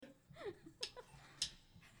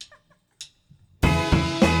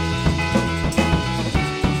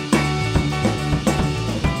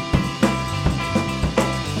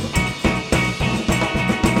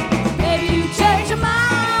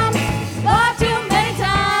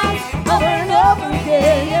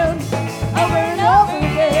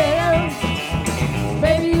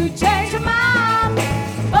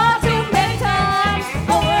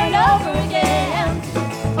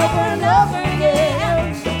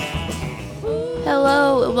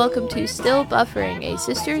and welcome to Still Buffering, a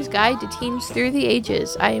sister's guide to teens through the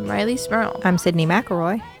ages. I am Riley Smurl. I'm Sydney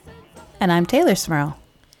McElroy. And I'm Taylor Smurl.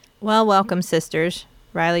 Well, welcome, sisters.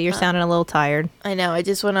 Riley, you're sounding a little tired. I know. I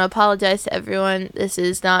just want to apologize to everyone. This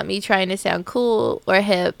is not me trying to sound cool or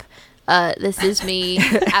hip. This is me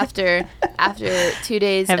after 2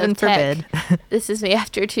 days Heaven of tech. forbid. This is me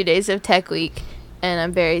after 2 days of tech week, and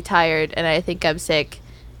I'm very tired, and I think I'm sick,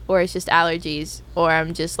 or it's just allergies, or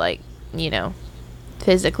I'm just like,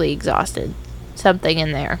 physically exhausted. Something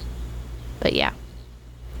in there. But yeah.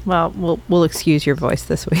 Well, we'll excuse your voice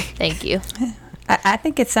this week. Thank you. I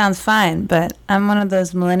think it sounds fine, but I'm one of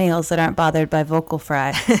those millennials that aren't bothered by vocal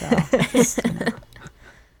fry. So.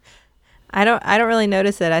 I don't really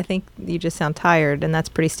notice it. I think you just sound tired, and that's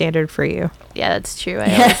pretty standard for you. Yeah, that's true.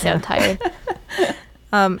 I always sound tired.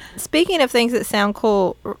 Speaking of things that sound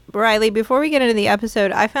cool, Riley, before we get into the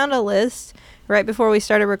episode, I found a list right before we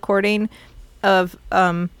started recording of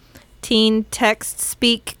teen text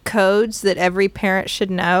speak codes that every parent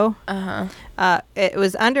should know. It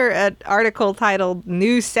was under an article titled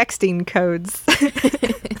New Sexting Codes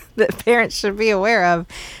that parents should be aware of,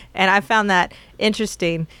 and I found that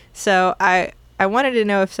interesting. So I wanted to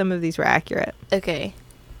know if some of these were accurate. Okay.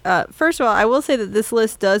 First of all, I will say that this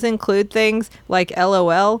list does include things like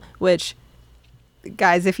LOL, which,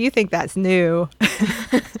 guys, if you think that's new...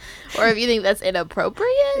 Or if you think that's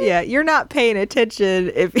inappropriate? Yeah, you're not paying attention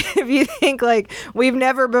if you think, like, we've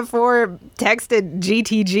never before texted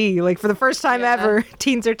GTG. Like, for the first time ever,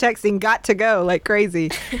 teens are texting got to go like crazy.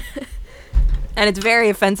 And it's very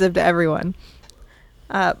offensive to everyone.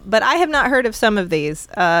 But I have not heard of some of these.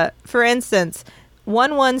 For instance,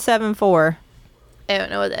 1174. I don't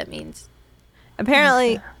know what that means.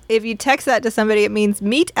 Apparently, if you text that to somebody, it means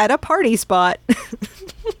meet at a party spot.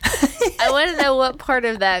 I want to know what part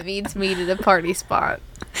of that means meet at a party spot.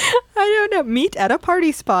 I don't know. Meet at a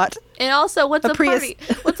party spot. And also, what's a party?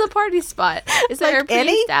 What's a party spot? Is there Like a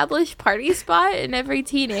pre-established party spot in every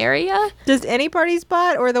teen area? Just any party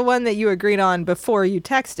spot, or the one that you agreed on before you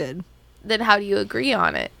texted? Then how do you agree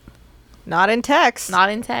on it? Not in text.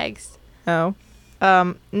 Not in text. Oh.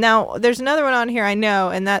 Now, there's another one on here I know,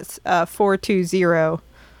 and that's 420.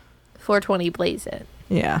 420 blaze it.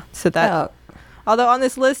 Yeah. So that... Although on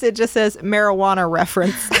this list, it just says marijuana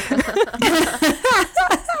reference.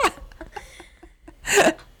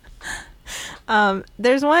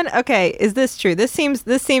 There's one. Okay, is this true? This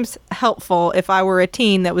seems helpful if I were a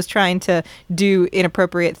teen that was trying to do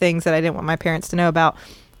inappropriate things that I didn't want my parents to know about.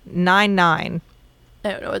 99. I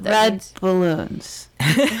don't know what that means. Red balloons.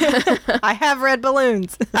 I have red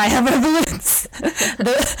balloons. I have red balloons.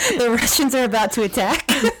 The Russians are about to attack.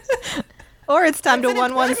 Or it's time to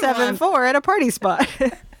 1174 at a party spot.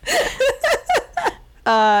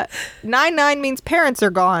 99 means parents are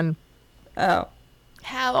gone. Oh.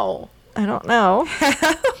 How? I don't know.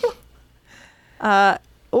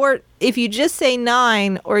 Or if you just say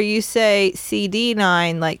 9 or you say CD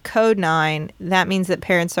 9, like code 9, that means that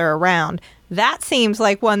parents are around. That seems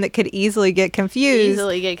like one that could easily get confused.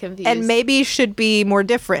 And maybe should be more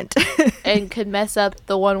different. And could mess up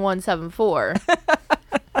the 1174.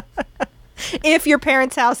 If your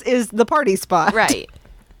parents' house is the party spot. Right.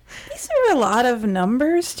 These are a lot of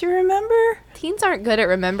numbers to remember. Teens aren't good at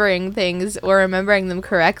remembering things or remembering them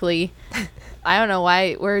correctly. I don't know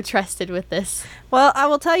why we're trusted with this. Well, I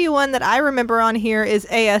will tell you one that I remember on here is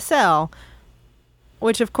ASL,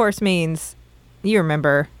 which of course means, you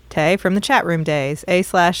remember, Tay, from the chat room days,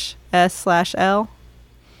 A/S/L.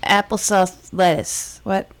 Applesauce lettuce.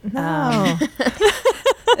 What? No.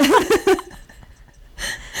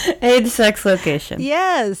 Age, sex, location.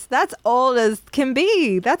 Yes, that's old as can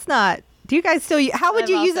be. That's not... Do you guys still... How would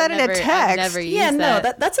you use that in a text? I've never used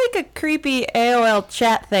that. That's like a creepy AOL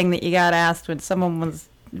chat thing that you got asked when someone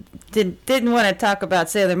didn't want to talk about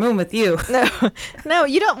Sailor Moon with you. No,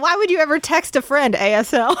 you don't. Why would you ever text a friend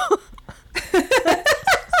ASL?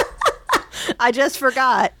 I just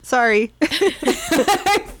forgot. Sorry.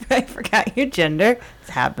 I forgot your gender. It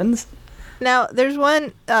happens. Now, there's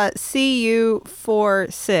one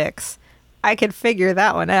CU46. I could figure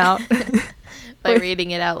that one out. By reading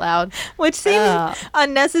it out loud. Which seems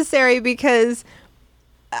unnecessary because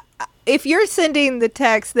if you're sending the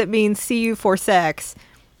text that means CU for sex,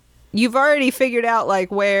 you've already figured out like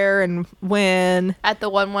where and when. At the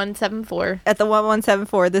 1174. At the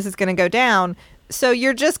 1174, this is going to go down. So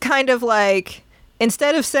you're just kind of like,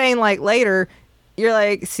 instead of saying like later, you're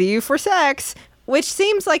like, CU for sex. Which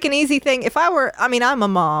seems like an easy thing. I'm a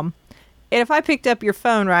mom. And if I picked up your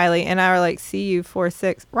phone, Riley, and I were like,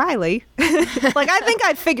 CU46, Riley, like, I think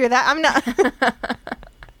I'd figure that. I'm not.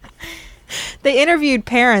 They interviewed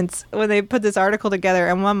parents when they put this article together,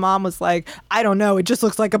 and one mom was like, I don't know, it just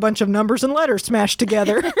looks like a bunch of numbers and letters smashed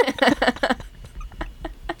together.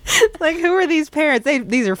 Like, who are these parents?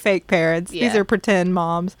 These are fake parents. Yeah. These are pretend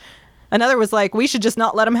moms. Another was like, we should just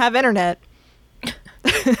not let them have internet.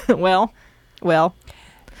 Well.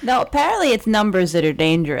 No, apparently it's numbers that are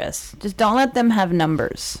dangerous. Just don't let them have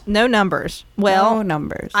numbers. No numbers. Well, no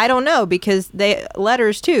numbers. I don't know, because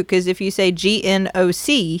letters too, because if you say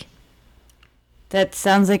GNOC. That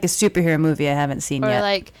sounds like a superhero movie I haven't seen Or yet.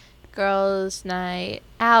 like Girls Night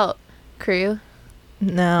Out crew.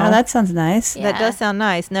 No. Oh, that sounds nice. Yeah. That does sound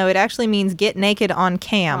nice. No, it actually means get naked on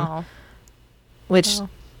cam, Oh. which Oh.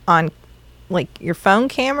 on like your phone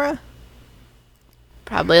camera.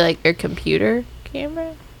 Probably like your computer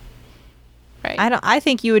camera. Right. I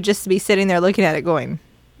think you would just be sitting there looking at it going,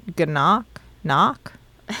 good knock. Nope.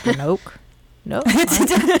 No,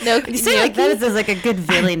 You say like that is like a good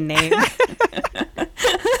villain name.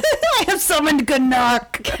 I have summoned good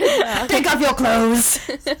knock. Take off your clothes.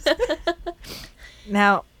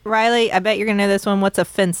 Now, Riley, I bet you're going to know this one. What's a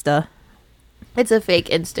Finsta? It's a fake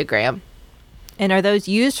Instagram. And are those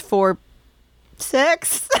used for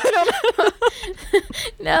sex?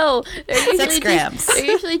 No, Sexgrams. they're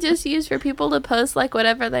usually just used for people to post like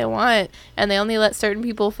whatever they want, and they only let certain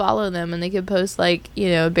people follow them, and they can post like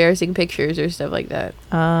embarrassing pictures or stuff like that.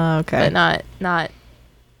 Okay. But not.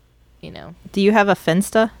 Do you have a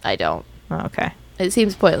Finsta? I don't. Oh, okay. It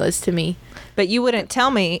seems pointless to me But you wouldn't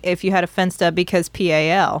tell me if you had a Finsta because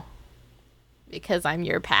PAL. because I'm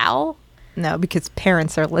your pal. No, because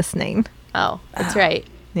parents are listening. Oh, that's right.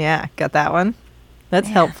 Yeah, got that one. That's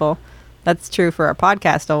helpful. That's true for our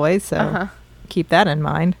podcast always, so keep that in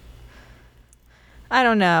mind. I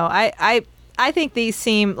don't know. I think these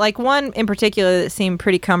seem like one in particular that seemed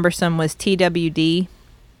pretty cumbersome was TWD.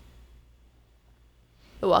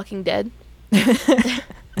 The Walking Dead.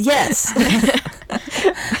 Yes.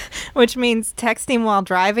 Which means texting while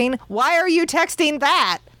driving. Why are you texting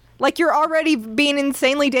that? Like, you're already being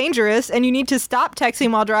insanely dangerous and you need to stop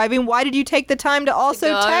texting while driving. Why did you take the time to also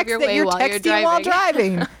go out of text your that way you're while you're texting while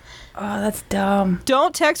driving? driving? Oh, that's dumb.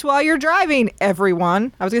 Don't text while you're driving,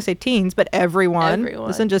 everyone. I was going to say teens, but everyone. Everyone.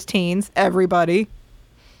 This isn't just teens. Everybody.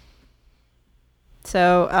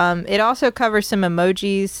 So it also covers some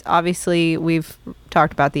emojis. Obviously, we've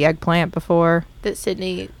talked about the eggplant before. That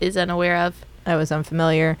Sydney is unaware of. I was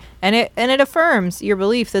unfamiliar. And it affirms your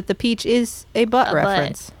belief that the peach is a butt A butt.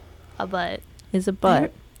 reference. A butt. Is a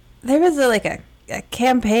butt. There was a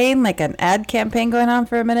campaign, like an ad campaign going on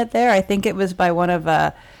for a minute there. I think it was by one of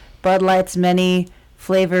Bud Light's many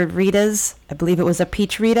flavored Ritas. I believe it was a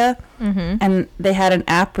peach Rita. Mm-hmm. And they had an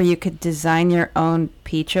app where you could design your own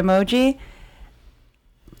peach emoji.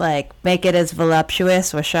 Like, make it as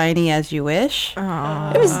voluptuous or shiny as you wish.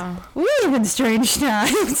 Aww. It was really been strange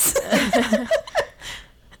times.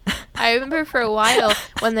 I remember for a while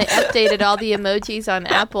when they updated all the emojis on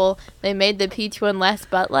Apple, they made the peach one less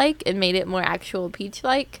butt-like and made it more actual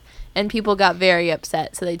peach-like, and people got very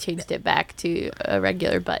upset, so they changed it back to a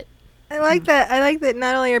regular butt. I like that. I like that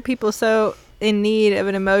not only are people so in need of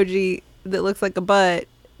an emoji that looks like a butt,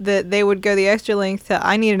 that they would go the extra length to,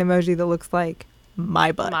 I need an emoji that looks like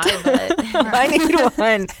my butt. My butt. I need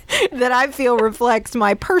one that I feel reflects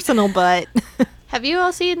my personal butt. Have you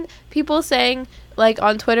all seen people saying, like,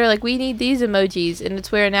 on Twitter, like, we need these emojis, and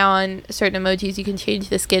it's where now on certain emojis you can change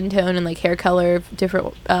the skin tone and, like, hair color of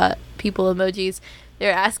different people emojis.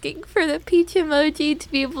 They're asking for the peach emoji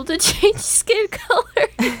to be able to change skin color.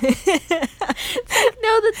 It's like,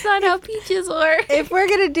 no, that's not how peaches work. If we're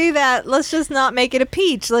going to do that, let's just not make it a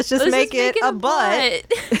peach. Let's just make it a butt.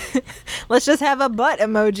 Let's just have a butt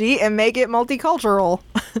emoji and make it multicultural.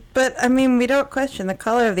 But, I mean, we don't question the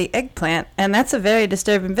color of the eggplant, and that's a very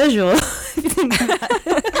disturbing visual. If you think about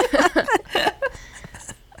it.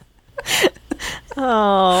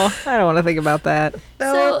 Oh, I don't want to think about that.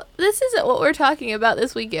 So this isn't what we're talking about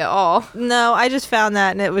this week at all. No, I just found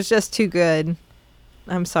that and it was just too good.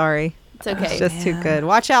 I'm sorry. It's okay. It's just too good.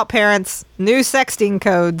 Watch out, parents. New sexting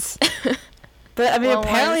codes. But, I mean, Well,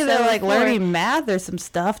 apparently they're, like, 174. learning math or some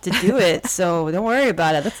stuff to do it, so don't worry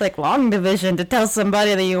about it. That's, like, long division to tell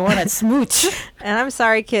somebody that you want to smooch. And I'm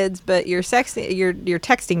sorry, kids, but your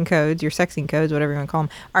texting codes, your sexting codes, whatever you want to call them,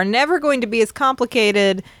 are never going to be as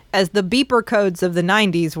complicated as the beeper codes of the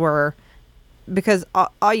 90s were, because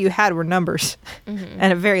all you had were numbers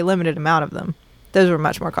and a very limited amount of them. Those were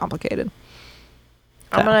much more complicated.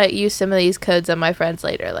 I'm going to use some of these codes on my friends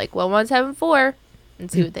later, like 1174,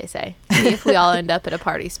 and see what they say. See if we all end up at a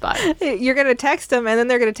party spot. You're going to text them, and then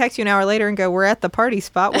they're going to text you an hour later and go, we're at the party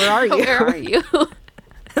spot. Where are you? Where are you?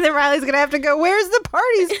 And then Riley's going to have to go, where's the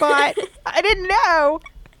party spot? I didn't know.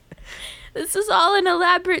 This is all an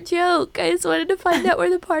elaborate joke. I just wanted to find out where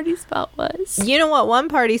the party spot was. You know what one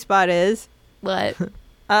party spot is? What?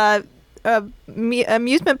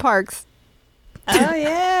 Amusement parks. Oh,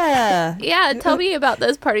 yeah. Yeah, tell me about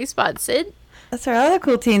those party spots, Sid. That's our other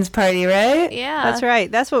cool teens party, right? Yeah. That's right.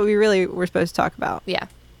 That's what we really were supposed to talk about. Yeah.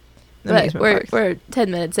 The But amusement parks. we're 10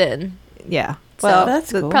 minutes in. Yeah. So Well,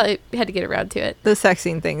 that's cool. probably had to get around to it. the sex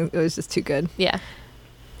scene thing, it was just too good. Yeah.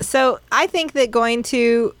 So I think that going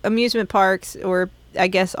to amusement parks, or I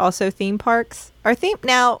guess also theme parks, are theme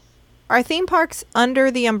parks under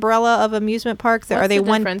the umbrella of amusement parks? What's Are they the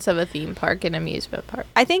one? difference of a theme park and amusement park?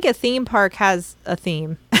 I think a theme park has a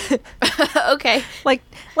theme. Okay. like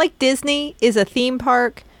Disney is a theme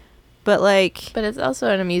park, but like But it's also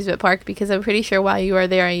an amusement park because I'm pretty sure while you are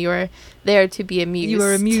there, you are there to be amused. you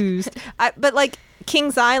are amused. But like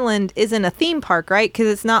Kings Island isn't a theme park, right? Because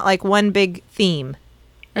it's not like one big theme.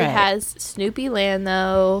 It Right. has Snoopy Land,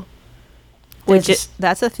 though.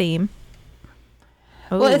 That's a theme.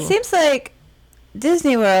 Well, it Ooh. seems like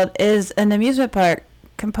Disney World is an amusement park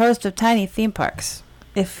composed of tiny theme parks.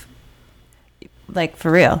 If, like, for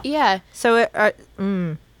real. Yeah. So.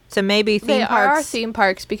 So maybe theme They parks. are theme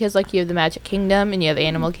parks because, like, you have the Magic Kingdom, and you have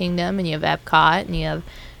Animal Kingdom, and you have Epcot, and you have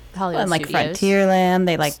Hollywood And like Studios. Frontierland,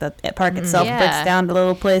 they like the park itself Yeah. breaks down to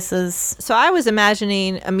little places. So I was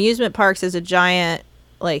imagining amusement parks as a giant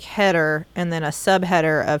like header and then a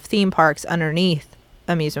subheader of theme parks underneath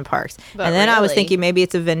amusement parks. But and then I was really- thinking maybe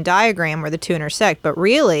it's a Venn diagram where the two intersect, but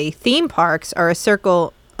really theme parks are a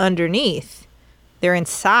circle underneath. They're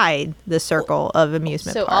inside the circle of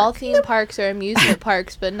amusement So park. all theme parks are amusement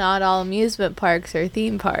parks, but not all amusement parks are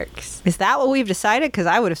theme parks. Is that what we've decided? Because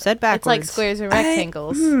I would have said backwards. It's like squares and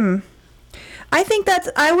rectangles. I think that's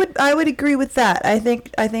I would agree with that. I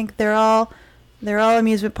think they're all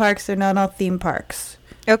amusement parks. They're not all theme parks.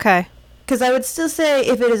 Okay. Because I would still say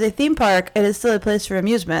if it is a theme park, it is still a place for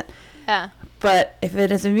amusement. Yeah. But if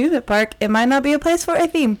it is an amusement park, it might not be a place for a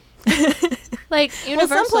theme. Like Well,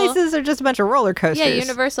 Universal. some places are just a bunch of roller coasters. Yeah,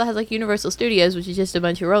 Universal has like Universal Studios, which is just a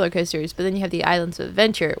bunch of roller coasters. But then you have the Islands of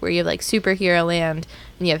Adventure, where you have like Superhero Land,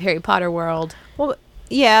 and you have Harry Potter World. Well,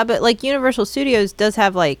 yeah, but like Universal Studios does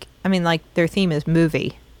have like, I mean, like their theme is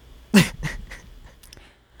movie.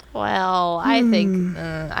 Well, I think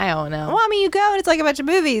I don't know. Well, I mean, you go and it's like a bunch of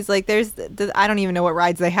movies. Like there's, I don't even know what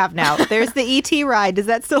rides they have now. There's the E.T. ride. Does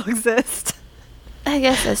that still exist? I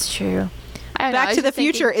guess that's true. I don't know, I Back was to the just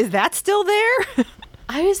thinking- Future. Is that still there?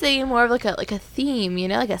 I was thinking more of like a theme, you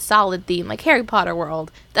know, like a solid theme, like Harry Potter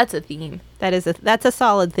World. That's a theme. That's a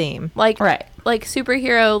solid theme. Like Right. like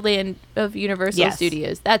Superhero Land of Universal Yes.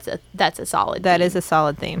 Studios. That's a solid. That theme. is a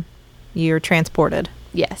solid theme. You're transported.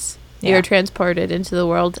 Yes. Yeah. You're transported into the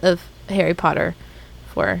world of Harry Potter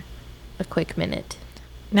for a quick minute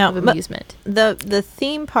Now, of amusement. the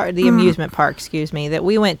theme park, the amusement park, excuse me, that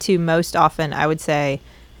we went to most often, I would say,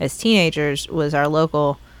 as teenagers, was our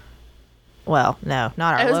local. Well, no,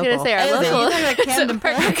 not our I was local. going to say our I was local thinking like Camden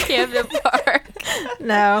Park. Camden Park.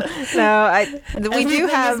 no. We do Everything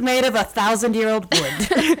have is made of 1,000-year-old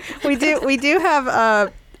wood. we do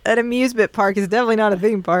have an amusement park. It's definitely not a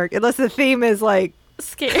theme park unless the theme is like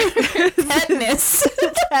Scary. Tetanus.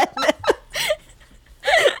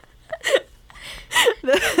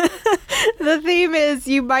 the theme is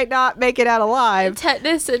you might not make it out alive.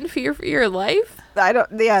 Tetanus and fear for your life. I don't.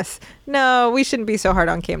 Yes. No, we shouldn't be so hard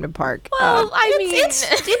on Camden Park. Well, I mean, it's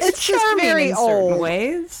it's just charming very in certain old.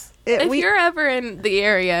 ways. if you're ever in the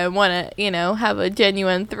area and want to, have a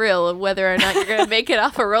genuine thrill of whether or not you're going to make it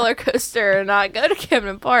off a roller coaster or not, go to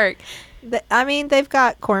Camden Park. I mean, they've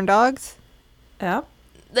got corn dogs. Yeah.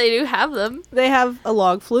 They do have them. They have a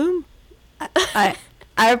log flume.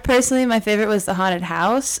 I personally, my favorite was the haunted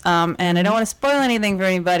house. And I don't want to spoil anything for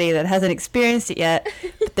anybody that hasn't experienced it yet.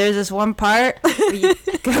 But there's this one part where you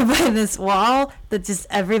go by this wall that just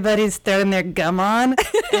everybody's throwing their gum on,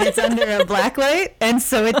 and it's under a black light, and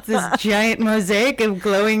so it's this giant mosaic of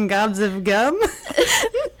glowing gobs of gum.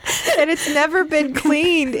 And it's never been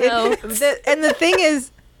cleaned. No. And the thing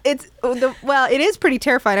is, it is pretty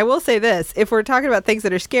terrifying. I will say this: if we're talking about things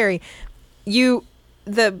that are scary,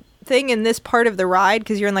 the thing in this part of the ride,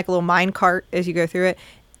 because you're in like a little mine cart as you go through it,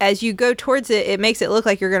 as you go towards it, it makes it look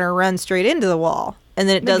like you're going to run straight into the wall, and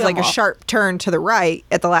then it does gum like a wall. sharp turn to the right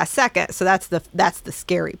at the last second. So that's the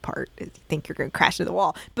scary part. Is you think you're going to crash into the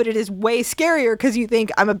wall, but it is way scarier because you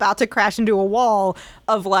think I'm about to crash into a wall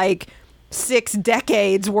of like 6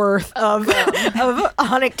 decades worth of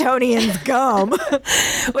Onyctonian's gum.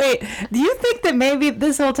 Wait, do you think that maybe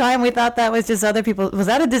this whole time we thought that was just other people? Was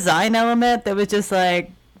that a design element that was just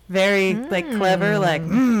like very like clever, like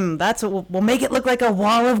that's what we'll make it look like a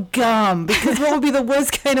wall of gum, because what would be the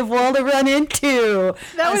worst kind of wall to run into?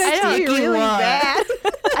 That would actually be really bad.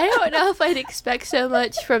 I don't know if I'd expect so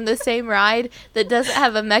much from the same ride that doesn't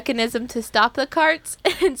have a mechanism to stop the carts,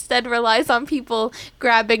 and instead relies on people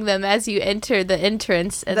grabbing them as you enter the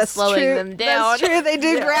entrance and slowing them down. That's true. They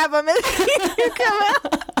do grab them as you come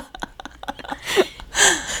out.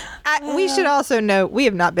 We should also note we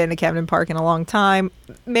have not been to Camden Park in a long time.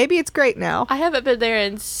 Maybe it's great now. I haven't been there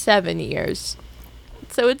in 7 years,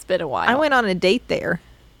 so it's been a while. I went on a date there.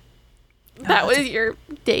 That was your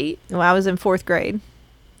date? Well, I was in 4th grade.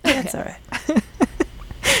 That's all right.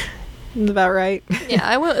 That's about right. Yeah,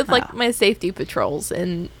 I went with like my safety patrols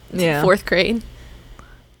in Yeah. 4th grade.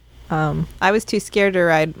 I was too scared to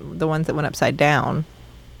ride the ones that went upside down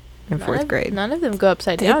in 4th grade. None of them go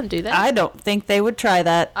upside down, do they? I don't think they would try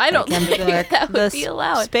that. I don't think that would The be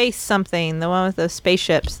allowed. space something, the one with those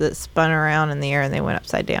spaceships that spun around in the air and they went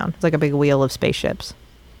upside down. It's like a big wheel of spaceships.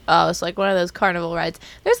 Oh, it's like one of those carnival rides.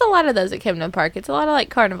 There's a lot of those at Camden Park. It's a lot of like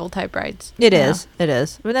carnival type rides. It is.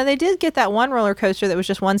 But then they did get that one roller coaster that was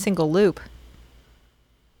just one single loop.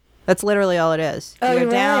 That's literally all it is. Oh, You go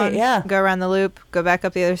you're down, right, yeah. go around the loop, go back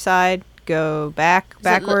up the other side, go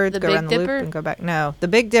backwards, the go Big around the Dipper? loop, and go back. No, the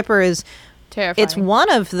Big Dipper is Terrifying. it's one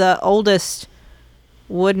of the oldest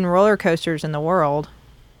wooden roller coasters in the world.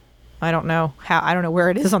 I don't know where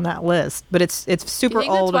it is on that list, but it's Do you super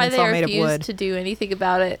think that's old why and it's all they made of refuse wood. to do anything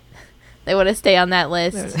about it? They want to stay on that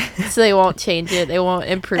list, so they won't change it. They won't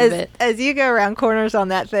improve it. As you go around corners on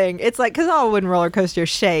that thing, it's like, because all wooden roller coasters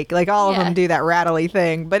shake, like all of Yeah. them do that rattly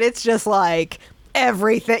thing, but it's just like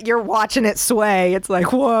everything. You're watching it sway. It's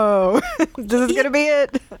like, whoa, this is gonna be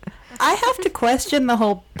it. I have to question the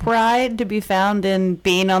whole pride to be found in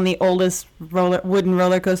being on the oldest wooden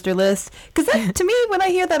roller coaster list. Because to me, when I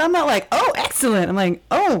hear that, I'm not like, oh, excellent. I'm like,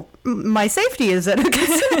 oh, my safety is at a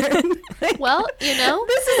concern. Well, you know,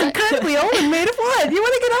 This is incredibly old and made of wood. You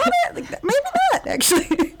want to get on it? Like, maybe not,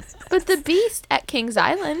 actually. but the Beast at Kings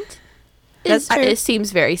Island That's true. it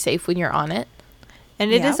seems very safe when you're on it.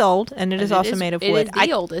 And it Yeah. is old, and it is also made of wood. It is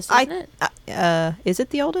the oldest, isn't it? Is it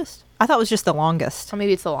the oldest? I thought it was just the longest. Or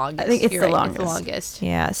maybe it's the longest. I think it's You're the right, It's the longest. longest.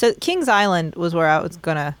 Yeah. So Kings Island was where I was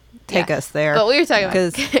gonna take Yeah. us there. But we were talking about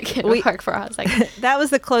 'Cause Camden Park for a hot second. That was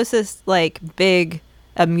the closest like big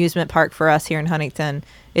amusement park for us here in Huntington.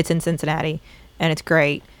 It's in Cincinnati, and it's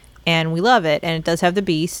great, and we love it. And it does have the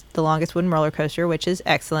Beast, the longest wooden roller coaster, which is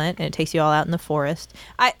excellent, and it takes you all out in the forest.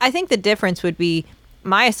 I think the difference would be,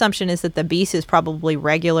 my assumption is that the Beast is probably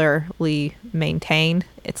regularly maintained.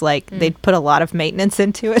 It's like they'd put a lot of maintenance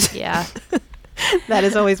into it. Yeah. That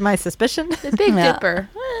is always my suspicion. The Big Yeah. Dipper.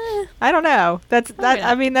 I don't know. That's Probably that.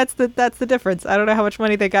 not. I mean, that's the difference. I don't know how much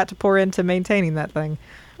money they got to pour into maintaining that thing.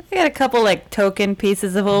 I got a couple like token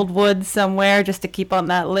pieces of old wood somewhere just to keep on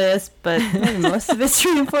that list, but most of it's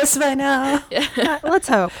reinforced by now. Let's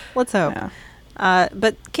hope. Yeah.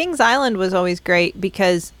 But Kings Island was always great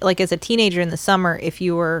because, like, as a teenager in the summer, if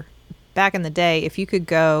you were back in the day, if you could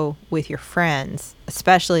go with your friends,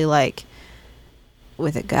 especially like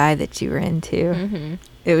with a guy that you were into,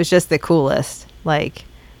 it was just the coolest. Like,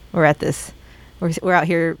 we're out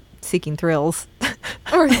here seeking thrills.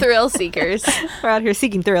 Or thrill seekers. We're out here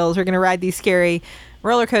seeking thrills. We're going to ride these scary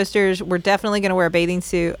roller coasters. We're definitely going to wear a bathing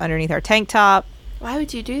suit underneath our tank top. Why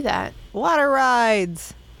would you do that? Water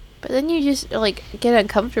rides. But then you just like get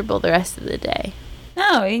uncomfortable the rest of the day.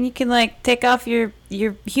 No, and you can like take off your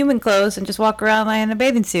human clothes and just walk around like in a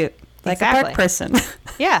bathing suit, like a Exactly. park person.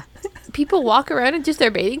 Yeah. People walk around in just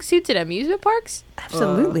their bathing suits at amusement parks?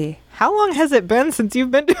 Absolutely. How long has it been since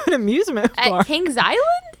you've been to an amusement At park? Kings Island?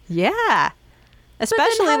 Yeah.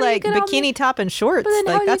 Especially how do you like get on bikini the- top and shorts. But then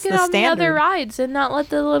Like how do you that's get the on the other standard. rides and not let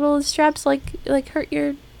the little straps like hurt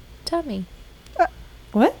your tummy?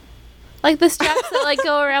 What? Like the straps that like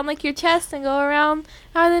go around like your chest and go around,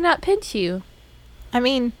 how do they not pinch you? I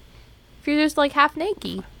mean, If you're just like half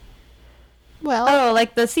naked. well, Oh,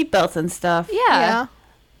 like the seatbelts and stuff. Yeah.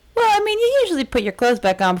 Well, I mean, you usually put your clothes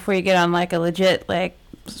back on before you get on like a legit like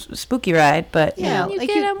spooky ride, but Yeah, you like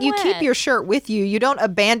get 'em you keep wet. your shirt with you. You don't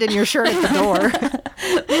abandon your shirt at the door.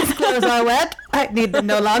 these clothes are wet. I need them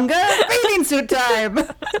no longer. Bathing suit time.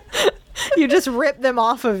 You just rip them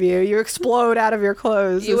off of you. You explode out of your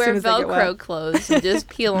clothes. You as wear soon as they get wet. Velcro clothes and just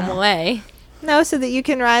peel them away. No, so that you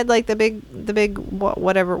can ride like the big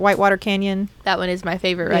whatever Whitewater Canyon. That one is my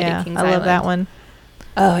favorite ride Yeah, at Kings I Island. love that one.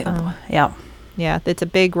 Oh, yeah. Yeah, it's a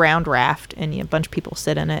big round raft, and a bunch of people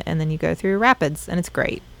sit in it, and then you go through rapids, and it's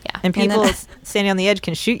great. Yeah. And And people then- standing on the edge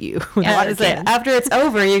can shoot you with Yeah, water it's like, cannons. after it's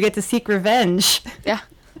over, you get to seek revenge. Yeah.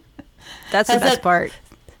 That's the Has best that- part.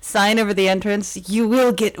 sign over the entrance. You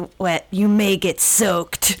will get wet. You may get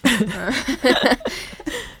soaked.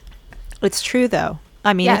 It's true, though.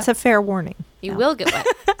 I mean, Yeah. it's a fair warning. You will get wet.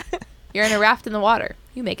 You're in a raft in the water.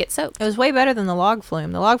 You may get soaked. It was way better than the log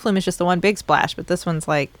flume. The log flume is just the one big splash, but this one's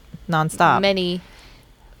like nonstop. Many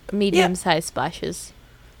medium-sized splashes.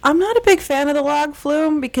 I'm not a big fan of the log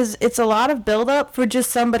flume because it's a lot of buildup for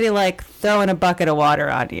just somebody like throwing a bucket of water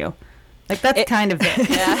on you. Like that's kind of it.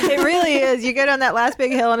 Yeah. It really is. You go down that last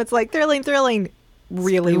big hill and it's like thrilling,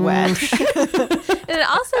 really wet. And it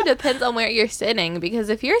also depends on where you're sitting, because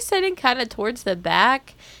if you're sitting kind of towards the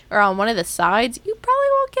back or on one of the sides, you probably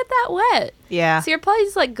won't get that wet. Yeah. So you're probably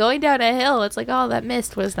just like going down a hill. It's like, oh, that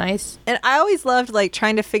mist was nice. And I always loved like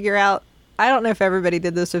trying to figure out. I don't know if everybody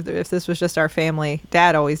did this, if this was just our family.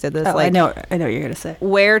 Dad always did this. Oh, like, I know what you're gonna say.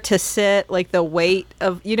 where to sit, like the weight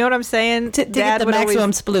of, you know what I'm saying? To get the would maximum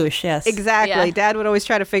always, sploosh, yes. exactly. Yeah. Dad would always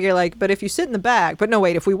try to figure like, but if you sit in the back, but no,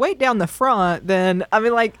 wait, if we wait down the front, then I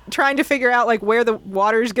mean, like trying to figure out like where the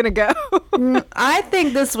water's gonna go. I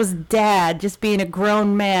think this was Dad just being a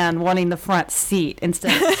grown man wanting the front seat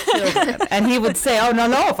instead of children. And he would say, oh, no,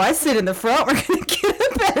 if I sit in the front, we're going to get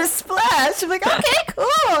a better splash. I'm like, okay,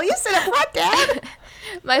 cool. You sit up front, Dad.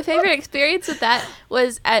 My favorite experience with that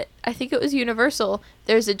was at, I think it was Universal.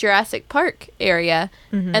 There's a Jurassic Park area,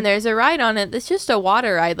 and there's a ride on it. It's just a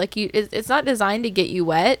water ride. Like it's not designed to get you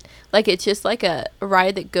wet. Like it's just like a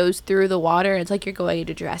ride that goes through the water. It's like you're going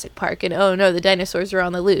into Jurassic Park, and oh no, the dinosaurs are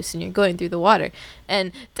on the loose, and you're going through the water.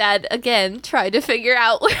 And Dad again tried to figure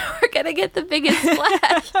out where we're gonna get the biggest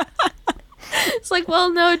splash. It's like,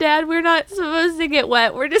 well, no, Dad, we're not supposed to get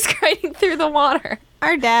wet. We're just riding through the water.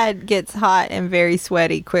 Our dad gets hot and very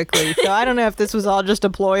sweaty quickly, so I don't know if this was all just a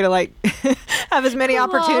ploy to like have as many Cool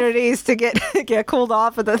off. opportunities to get cooled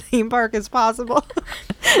off at the theme park as possible.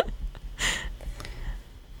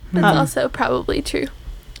 That's also probably true.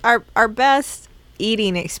 Our best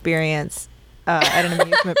eating experience at an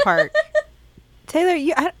amusement park. Taylor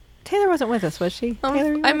wasn't with us, was she?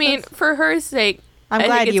 Taylor, you I with mean, us? for her sake, I'm I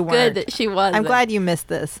glad think it's you good weren't. that she was. I'm glad you missed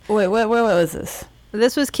this. Wait, what was this?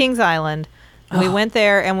 This was Kings Island. We went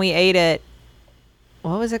there and we ate at,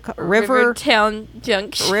 what was it called? Rivertown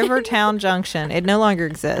Junction. Rivertown Junction. It no longer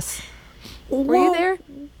exists. Were you there?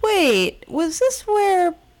 Wait, was this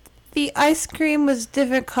where the ice cream was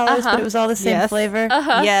different colors, but it was all the same Yes. flavor?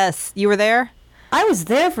 Yes. You were there? I was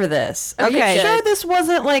there for this. Are Okay. you sure Good. this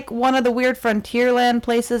wasn't like one of the weird Frontierland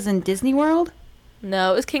places in Disney World?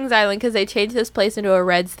 No, it was Kings Island because they changed this place into a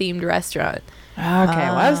Reds-themed restaurant. Okay,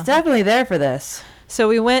 well, I was definitely there for this. So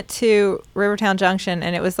we went to Rivertown Junction,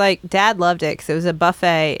 and it was like, Dad loved it because it was a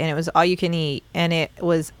buffet, and it was all you can eat, and it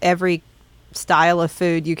was every style of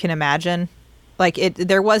food you can imagine. Like,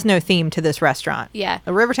 there was no theme to this restaurant. Yeah.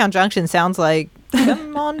 The Rivertown Junction sounds like,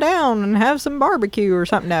 come on down and have some barbecue or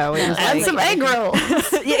something. No, it was And like, some egg rolls.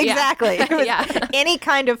 yeah, exactly. It was- Yeah. Any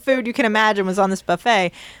kind of food you can imagine was on this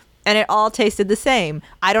buffet, and it all tasted the same.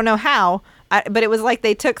 I don't know how, but it was like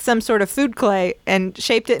they took some sort of food clay and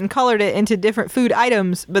shaped it and colored it into different food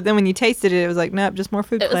items. But then when you tasted it, it was like, nope, just more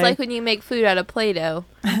food It clay. was like when you make food out of Play-Doh.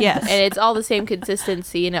 Yes, And it's all the same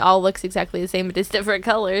consistency, and it all looks exactly the same, but it's different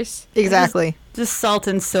colors. exactly. Just salt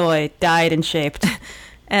and soy, dyed and shaped.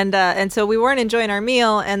 And so we weren't enjoying our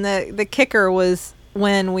meal, and the kicker was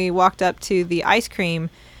when we walked up to the ice cream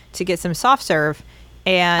to get some soft serve.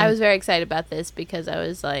 And I was very excited about this because I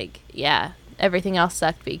was like, yeah, everything else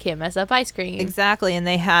sucked, but you can't mess up ice cream. exactly, and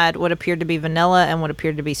they had what appeared to be vanilla and what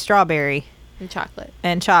appeared to be strawberry. And chocolate.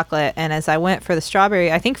 And chocolate. And as I went for the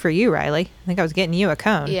strawberry, I think for you, Riley, I think I was getting you a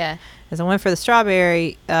cone. Yeah. As I went for the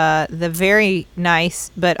strawberry, the very nice,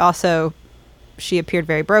 but also she appeared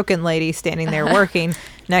very broken lady standing there working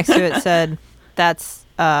next to it said, that's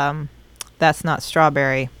not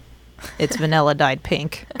strawberry. It's vanilla dyed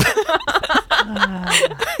pink.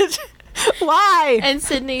 Why? And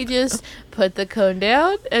Sydney just put the cone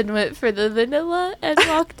down and went for the vanilla and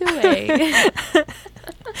walked away.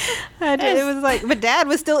 It was like, but Dad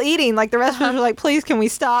was still eating. Like the rest of us were like, please, can we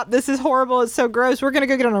stop? This is horrible. It's so gross. We're going to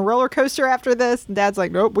go get on a roller coaster after this. And Dad's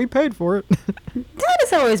like, nope, we paid for it. Dad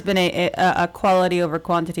has always been a quality over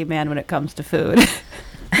quantity man when it comes to food.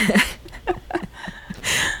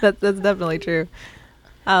 That's definitely true.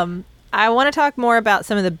 I want to talk more about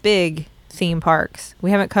some of the big theme parks. We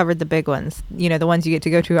haven't covered the big ones. You know, the ones you get to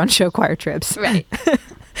go to on show choir trips. Right.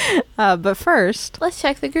 But first, Let's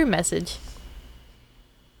check the group message.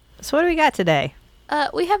 so what do we got today?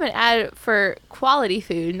 We have an ad for quality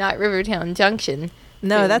food, not Rivertown Junction.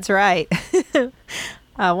 No, food. that's right.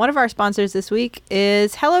 One of our sponsors this week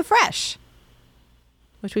is HelloFresh,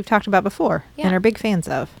 which we've talked about before Yeah. and are big fans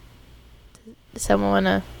of. Does someone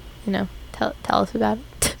want to, tell us about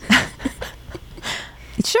it?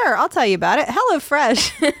 Sure, I'll tell you about it.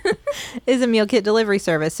 HelloFresh is a meal kit delivery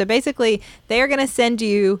service. So basically, they are going to send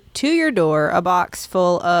you to your door a box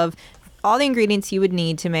full of all the ingredients you would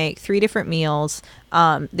need to make 3 different meals.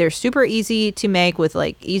 They're super easy to make with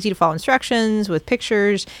like easy to follow instructions with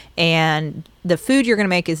pictures, and the food you're going to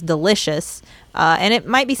make is delicious. And it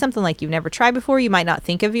might be something like you've never tried before. You might not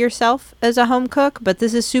think of yourself as a home cook, but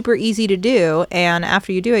this is super easy to do. And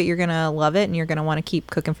after you do it, you're going to love it, and you're going to want to keep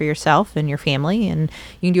cooking for yourself and your family, and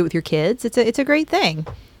you can do it with your kids. It's a great thing.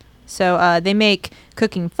 So they make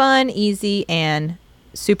cooking fun, easy, and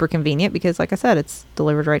super convenient because, like I said, it's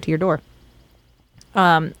delivered right to your door.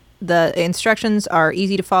 The instructions are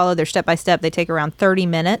easy to follow. They're step-by-step. They take around 30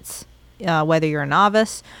 minutes, whether you're a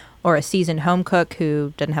novice or a seasoned home cook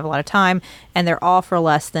who doesn't have a lot of time, and they're all for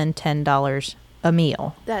less than $10 a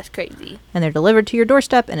meal. That's crazy. And they're delivered to your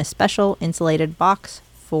doorstep in a special insulated box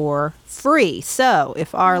for free. So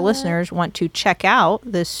if our listeners want to check out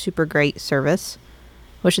this super great service,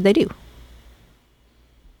 what should they do?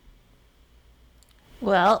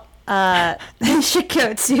 Well, you should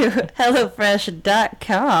go to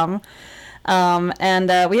HelloFresh.com.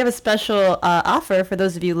 And we have a special offer for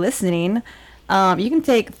those of you listening. You can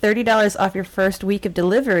take $30 off your first week of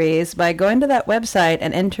deliveries by going to that website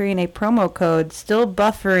and entering a promo code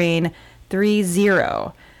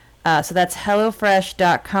StillBuffering30. So that's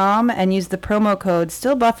HelloFresh.com, and use the promo code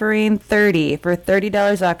StillBuffering30 for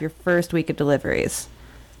 $30 off your first week of deliveries.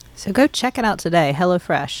 So go check it out today,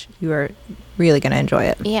 HelloFresh. You are really going to enjoy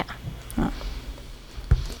it. Yeah.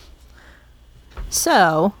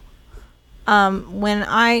 So, when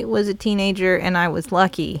I was a teenager and I was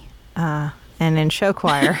lucky, and in show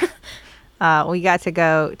choir, we got to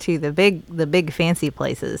go to the big fancy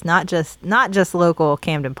places, not just local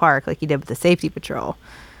Camden Park like you did with the safety patrol.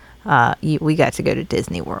 We got to go to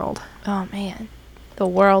Disney World. Oh man, the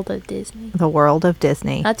world of Disney. The world of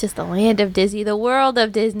Disney. Not just the land of Disney, the world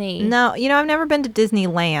of Disney. No, I've never been to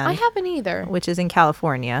Disneyland. I haven't either. Which is in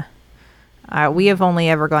California. We have only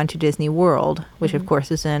ever gone to Disney World, which of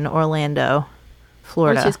course is in Orlando,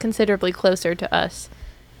 Florida. Which is considerably closer to us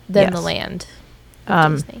than the land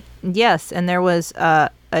of Disney. Yes, and there was a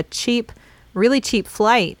really cheap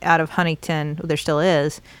flight out of Huntington, there still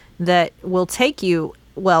is, that will take you,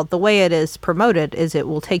 well, the way it is promoted is it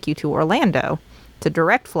will take you to Orlando. It's a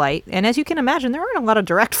direct flight, and as you can imagine, there aren't a lot of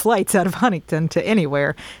direct flights out of Huntington to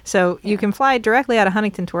anywhere. So you can fly directly out of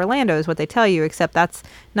Huntington to Orlando is what they tell you, except that's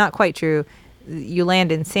not quite true. You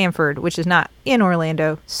land in Sanford, which is not in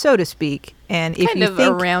Orlando, so to speak. And if you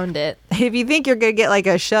think around it, if you think you're gonna get like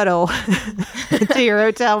a shuttle to your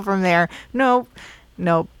hotel from there, nope,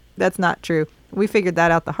 that's not true. We figured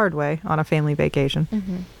that out the hard way on a family vacation.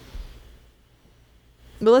 Mm-hmm.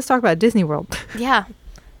 But let's talk about Disney World. Yeah,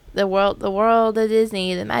 the world of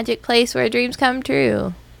Disney, the magic place where dreams come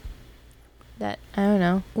true. That I don't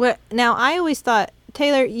know. Well, now I always thought,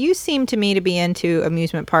 Taylor, you seem to me to be into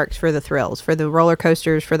amusement parks for the thrills, for the roller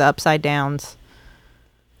coasters, for the upside downs.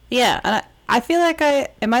 Yeah, and I feel like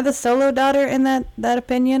am I the solo daughter in that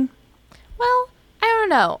opinion? Well, I don't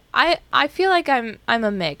know. I feel like I'm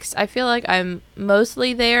a mix. I feel like I'm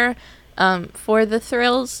mostly there for the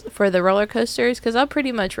thrills, for the roller coasters, because I'll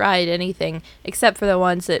pretty much ride anything except for the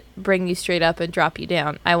ones that bring you straight up and drop you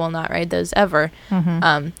down. I will not ride those ever.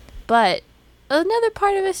 Mm-hmm. But another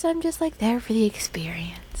part of us, I'm just like there for the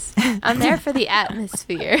experience. I'm there for the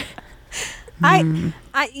atmosphere. I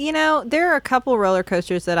there are a couple roller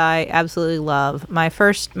coasters that I absolutely love. My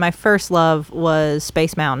first love was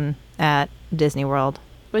Space Mountain at Disney World,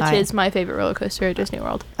 which is my favorite roller coaster at Disney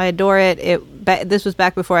World. I adore it. This was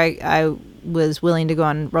back before I was willing to go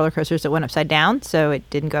on roller coasters that went upside down, so it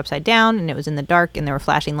didn't go upside down, and it was in the dark, and there were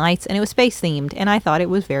flashing lights, and it was space themed, and I thought it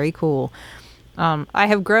was very cool. I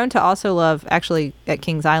have grown to also love, actually, at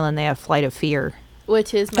Kings Island, they have Flight of Fear.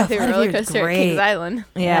 Which is my favorite roller coaster at Kings Island.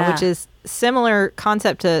 Yeah, which is similar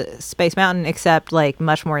concept to Space Mountain, except like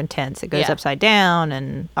much more intense. It goes upside down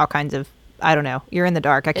and all kinds of, I don't know. You're in the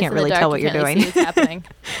dark. I can't really tell what you're doing. See what's happening.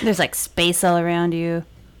 There's like space all around you.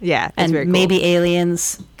 Yeah, and very cool. Maybe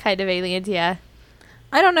aliens. Kind of aliens, yeah.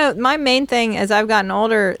 I don't know. My main thing as I've gotten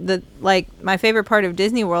older, my favorite part of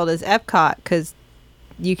Disney World is Epcot, because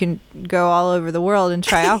you can go all over the world and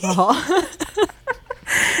try alcohol.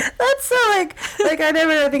 That's so like I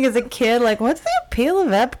never think as a kid, like, what's the appeal of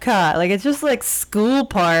Epcot? Like, it's just like school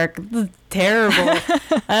park. This is terrible.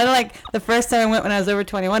 And like the first time I went when I was over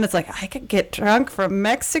 21, it's like I could get drunk from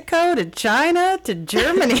Mexico to China to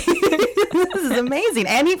Germany. This is amazing.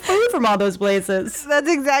 And eat food from all those places. That's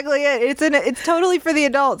exactly it. It's totally for the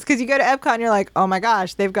adults, because you go to Epcot and you're like, oh my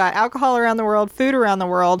gosh, they've got alcohol around the world, food around the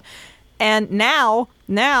world. And now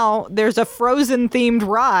now there's a Frozen themed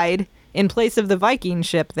ride in place of the Viking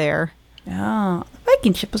ship there. Oh, the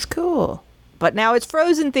Viking ship was cool. But now it's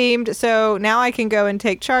Frozen themed, so now I can go and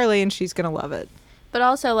take Charlie, and she's gonna love it. But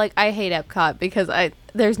also, like, I hate Epcot because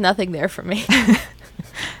there's nothing there for me.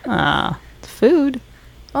 Food.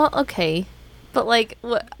 Well, okay, but like,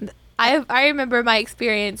 I remember my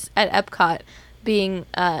experience at Epcot being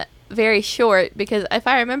very short because if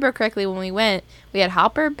I remember correctly, when we went, we had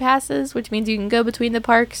hopper passes, which means you can go between the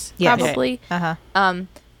parks. Yes. Probably.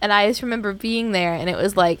 And I just remember being there, and it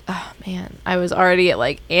was like, oh man, I was already at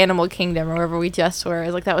like Animal Kingdom or wherever we just were. I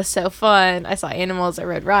was like, that was so fun. I saw animals, I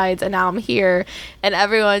rode rides, and now I'm here, and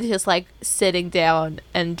everyone's just like sitting down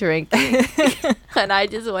and drinking, and I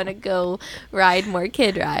just want to go ride more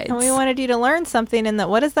kid rides. And we wanted you to learn something in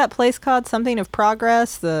what is that place called? Something of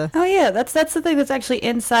Progress? Oh yeah, that's the thing that's actually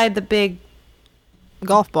inside the big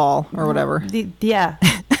golf ball or whatever. Yeah.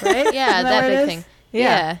 Right? Yeah, that big thing.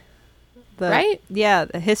 Yeah. Right? Yeah,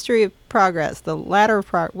 the history of progress, the ladder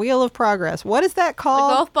of wheel of progress. What is that called?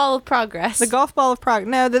 The golf ball of progress. The golf ball of progress.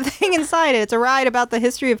 No, the thing inside it. It's a ride about the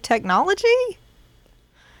history of technology.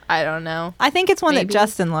 I don't know. I think it's one that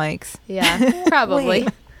Justin likes. Yeah, probably. Wait,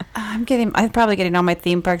 I'm probably getting all my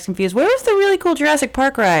theme parks confused. Where was the really cool Jurassic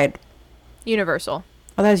Park ride? Universal.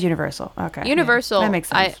 Oh, that was Universal. Okay. Universal. Yeah, that makes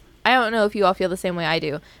sense. I don't know if you all feel the same way I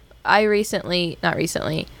do. I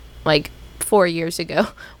like 4 years ago,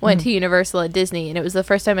 went to Universal at Disney, and it was the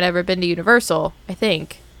first time I'd ever been to Universal, I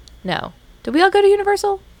think. No. Did we all go to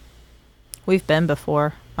Universal? We've been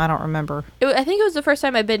before. I don't remember. I think it was the first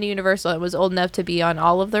time I'd been to Universal and was old enough to be on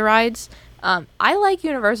all of the rides. I like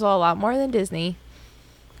Universal a lot more than Disney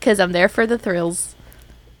because I'm there for the thrills.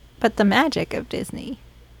 But the magic of Disney.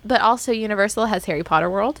 But also Universal has Harry Potter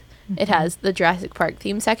World. It has the Jurassic Park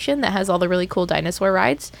theme section that has all the really cool dinosaur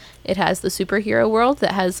rides. It has the superhero world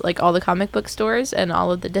that has like all the comic book stores and all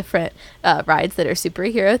of the different rides that are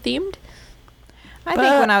superhero themed. I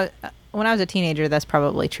think when I was a teenager, that's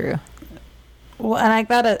probably true. Well, and I've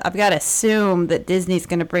got to assume that Disney's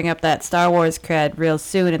going to bring up that Star Wars cred real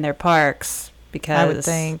soon in their parks because I would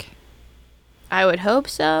think. I would hope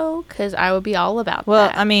so because I would be all about that.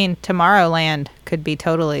 Well, I mean, Tomorrowland could be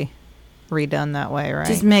totally redone that way, right?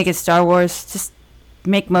 Just make it Star Wars. Just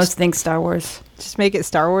make most things Star Wars. Just make it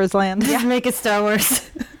Star Wars Land. Yeah, make it Star Wars.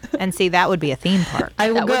 And see, that would be a theme park.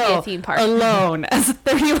 I will That would be go a theme park. alone as a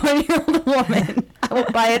 31-year-old woman. I will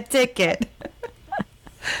buy a ticket.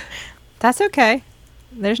 That's okay.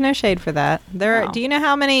 There's no shade for that. No. Do you know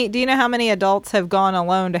how many adults have gone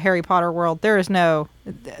alone to Harry Potter World? There's no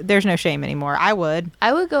shame anymore. I would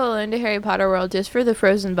go alone to Harry Potter World just for the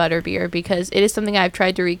frozen butterbeer because it is something I've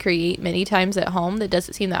tried to recreate many times at home that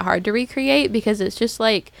doesn't seem that hard to recreate because it's just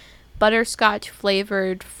like butterscotch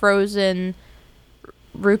flavored frozen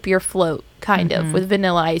root beer float kind of with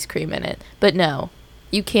vanilla ice cream in it. But no,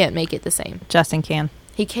 you can't make it the same. Justin can.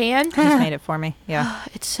 He can? He's made it for me. Yeah.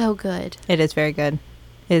 It's so good. It is very good.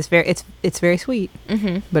 It's very sweet,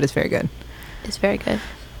 but it's very good. It's very good.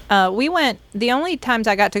 We went, the only times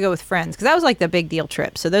I got to go with friends, because that was like the big deal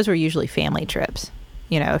trip. So those were usually family trips.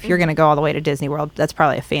 You know, if you're going to go all the way to Disney World, that's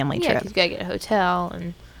probably a family Yeah, trip. 'cause you gotta get a hotel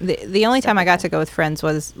and The only time I got to go with friends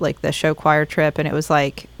was like the show choir trip, and it was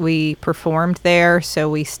like we performed there, so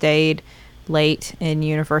we stayed late in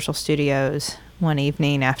Universal Studios one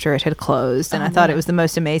evening after it had closed, and I thought it was the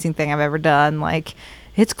most amazing thing I've ever done. Like,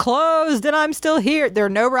 it's closed and I'm still here. There are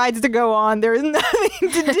no rides to go on. There is nothing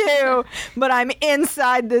to do, but I'm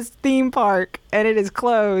inside this theme park and it is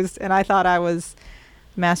closed, and I thought I was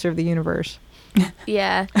master of the universe.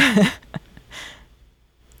 yeah.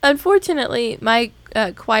 Unfortunately, my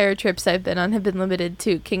choir trips I've been on have been limited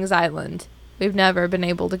to Kings Island. We've never been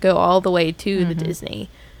able to go all the way to the Disney.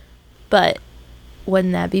 But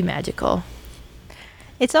wouldn't that be magical?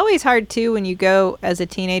 It's always hard too when you go as a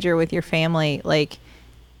teenager with your family. Like,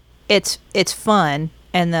 it's fun,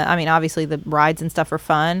 and obviously the rides and stuff are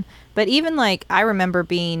fun. But even like I remember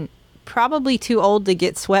being probably too old to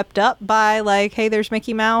get swept up by like, hey, there's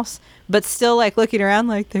Mickey Mouse, but still like looking around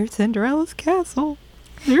like there's Cinderella's castle.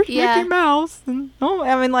 There's Mickey Mouse. And,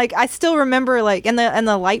 I still remember like in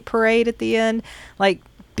the light parade at the end, like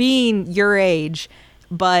being your age,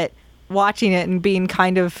 but watching it and being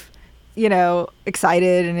kind of,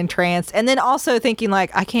 excited and entranced, and then also thinking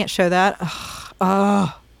like, I can't show that.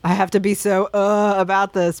 I have to be so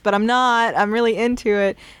about this, but I'm not. I'm really into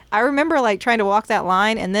it. I remember like trying to walk that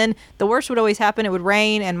line, and then the worst would always happen. It would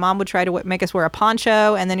rain, and Mom would try to make us wear a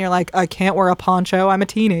poncho, and then you're like, I can't wear a poncho. I'm a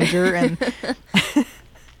teenager, and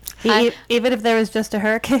even if there was just a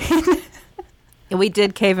hurricane. We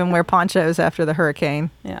did cave and wear ponchos after the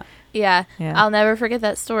hurricane. Yeah. Yeah. I'll never forget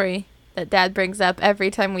that story. that Dad brings up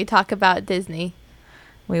every time we talk about Disney.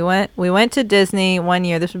 We went to Disney one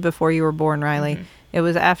year. This was before you were born, Riley. Mm-hmm. It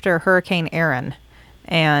was after Hurricane Aaron,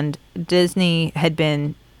 and Disney had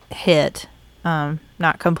been hit,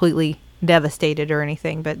 not completely devastated or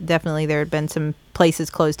anything, but definitely there had been some places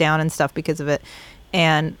closed down and stuff because of it.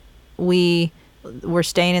 And we were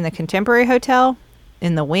staying in the Contemporary Hotel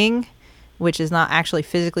in the wing, which is not actually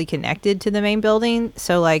physically connected to the main building.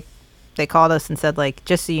 So like they called us and said, like,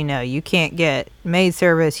 just so you know, you can't get maid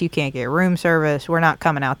service, you can't get room service, we're not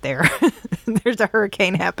coming out there. There's a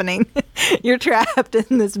hurricane happening. You're trapped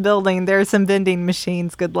in this building. There are some vending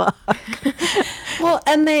machines. Good luck. Well,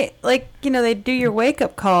 and they, like, you know, they do your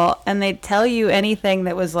wake-up call, and they tell you anything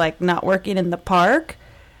that was, like, not working in the park.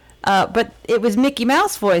 But it was Mickey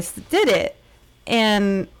Mouse voice that did it.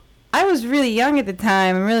 And I was really young at the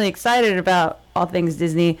time and really excited about all things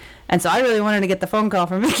Disney. And so I really wanted to get the phone call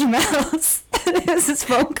from Mickey Mouse. It was this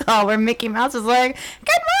phone call where Mickey Mouse was like,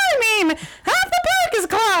 "Good morning! Half the park is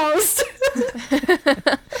closed!"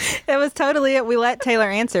 It was totally it. We let Taylor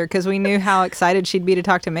answer because we knew how excited she'd be to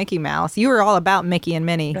talk to Mickey Mouse. You were all about Mickey and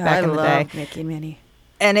Minnie back in the day. Mickey and Minnie.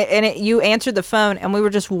 And you answered the phone, and we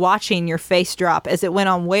were just watching your face drop as it went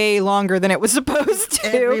on way longer than it was supposed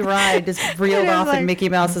to. Every ride just reeled off in Mickey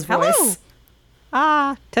Mouse's voice.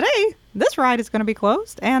 Hello. Today, this ride is going to be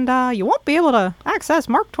closed, and you won't be able to access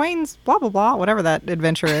Mark Twain's blah, blah, blah, whatever that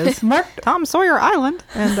adventure is. Tom Sawyer Island.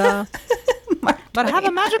 And but have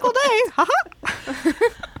a magical day. Ha-ha.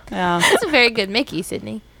 Yeah. That's a very good Mickey,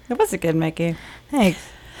 Sydney. It was a good Mickey. Thanks.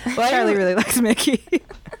 Charlie really likes Mickey.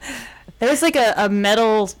 There was like a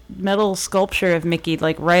metal sculpture of Mickey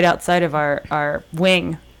like right outside of our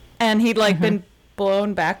wing, and he'd like been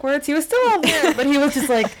blown backwards. He was still out there, but he was just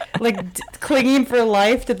like clinging for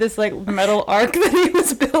life to this like metal arc that he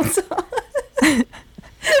was built on.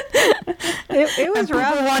 It was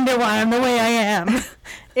rough. People wonder why I'm the way I am.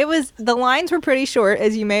 The lines were pretty short,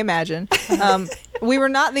 as you may imagine. We were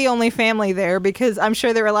not the only family there because I'm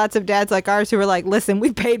sure there were lots of dads like ours who were like, listen,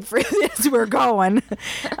 we paid for this, we're going.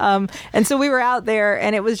 And so we were out there,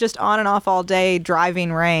 and it was just on and off all day,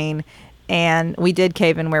 driving rain. And we did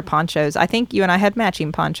cave and wear ponchos. I think you and I had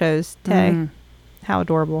matching ponchos, Tay. How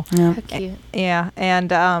adorable. Yeah. How cute. Yeah.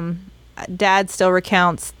 And Dad still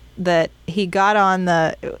recounts that he got on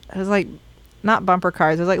it was like, not bumper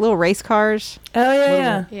cars, it was like little race cars. Oh,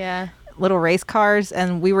 yeah. Yeah. Little race cars,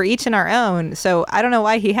 and we were each in our own. So I don't know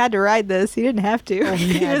why he had to ride this. He didn't have to.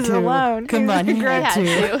 He was alone. Come on, he had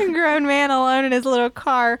to. A grown man alone in his little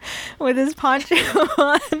car with his poncho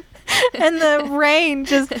on. And the rain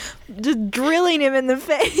just drilling him in the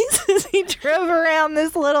face as he drove around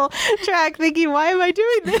this little track thinking, why am I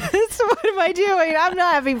doing this? What am I doing? I'm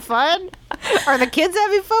not having fun. Are the kids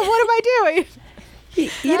having fun? What am I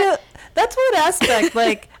doing? You know, that's one aspect,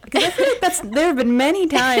 like, because I feel like there have been many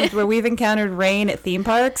times where we've encountered rain at theme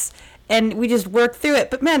parks, and we just work through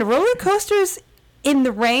it. But man, roller coasters in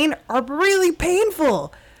the rain are really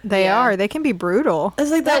painful. They are. They can be brutal. It's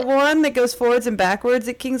like that one that goes forwards and backwards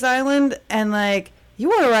at Kings Island, and like you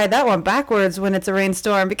want to ride that one backwards when it's a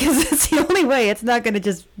rainstorm because it's the only way. It's not going to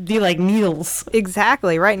just be like needles.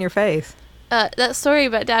 Exactly, right in your face. That story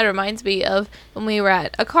about Dad reminds me of when we were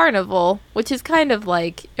at a carnival, which is kind of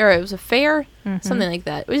like, or it was a fair, something like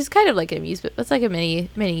that, which is kind of like an amusement. It's like a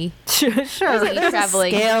mini Sure. like a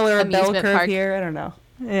traveling scale or a bell amusement curve park. here. I don't know.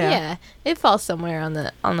 Yeah, it falls somewhere on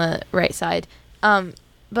the right side.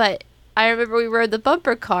 But I remember we rode the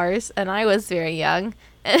bumper cars, and I was very young.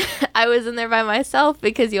 And I was in there by myself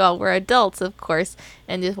because you all were adults, of course,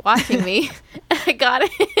 and just watching me. And I got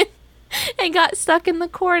in and got stuck in the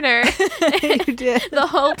corner You did. the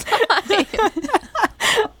whole time.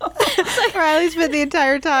 Riley spent the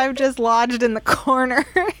entire time just lodged in the corner,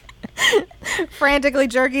 frantically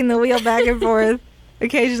jerking the wheel back and forth,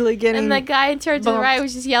 occasionally getting... And the guy in charge of the bumped. ride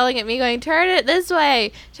was just yelling at me, going, "Turn it this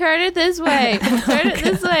way, turn it this way, turn it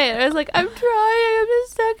this way." And I was like, "I'm trying, I'm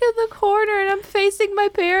just stuck in the corner, and I'm facing my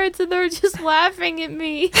parents, and they're just laughing at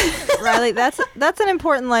me." Riley, that's an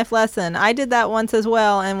important life lesson. I did that once as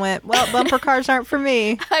well and went, well, bumper cars aren't for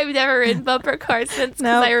me. I've never ridden bumper cars since because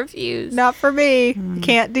Nope. I refuse. Not for me.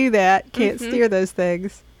 Can't do that. Can't steer those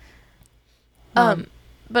things.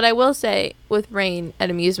 But I will say, with rain at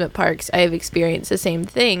amusement parks, I have experienced the same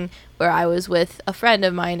thing where I was with a friend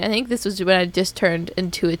of mine. I think this was when I just turned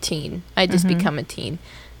into a teen. I just become a teen.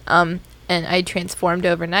 And I transformed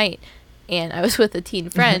overnight. And I was with a teen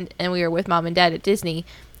friend, and we were with Mom and Dad at Disney.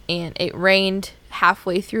 And it rained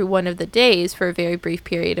halfway through one of the days for a very brief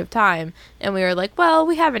period of time. And we were like, well,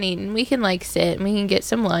 we haven't eaten. We can, like, sit and we can get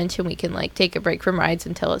some lunch and we can, like, take a break from rides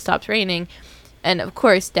until it stops raining. And, of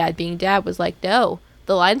course, Dad being Dad was like, no.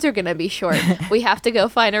 the lines are going to be short. We have to go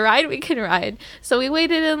find a ride we can ride. So we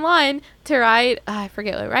waited in line to ride, I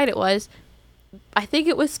forget what ride it was. I think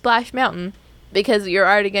it was Splash Mountain, because you're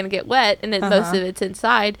already going to get wet, and most of it's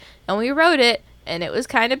inside. And we rode it, and it was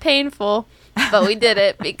kind of painful, but we did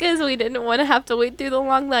it because we didn't want to have to wait through the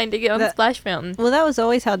long line to get on Splash Mountain. Well, that was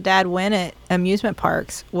always how Dad went at amusement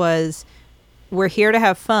parks, was we're here to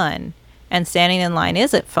have fun, and standing in line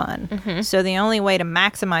isn't fun. Mm-hmm. So the only way to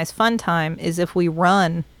maximize fun time is if we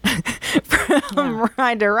run from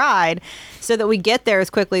ride to ride, so that we get there as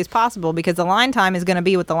quickly as possible, because the line time is going to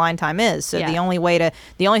be what the line time is. So the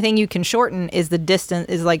only thing you can shorten is the distance,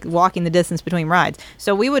 is like walking the distance between rides.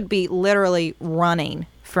 So we would be literally running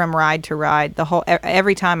from ride to ride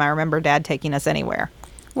every time. I remember Dad taking us anywhere.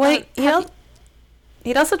 Well,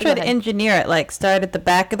 he'd also try to engineer it, like start at the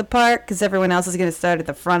back of the park because everyone else is going to start at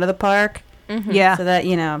the front of the park. Mm-hmm. Yeah. So that,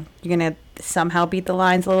 you're going to somehow beat the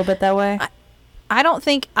lines a little bit that way. I don't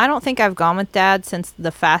think I've gone with Dad since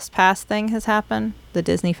the Fast Pass thing has happened, the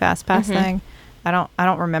Disney Fast Pass thing. I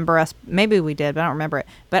don't remember us. Maybe we did, but I don't remember it.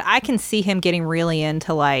 But I can see him getting really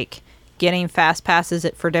into like getting fast passes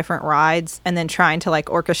for different rides, and then trying to like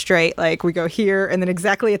orchestrate, like we go here and then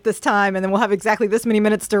exactly at this time, and then we'll have exactly this many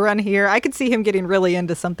minutes to run here. I could see him getting really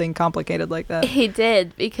into something complicated like that. He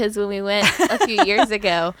did, because when we went a few years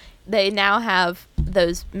ago, they now have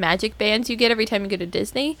those magic bands you get every time you go to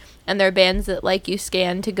Disney, and they're bands that like you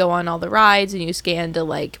scan to go on all the rides, and you scan to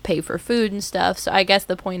like pay for food and stuff. So I guess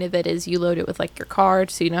the point of it is you load it with like your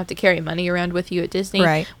card, so you don't have to carry money around with you at Disney,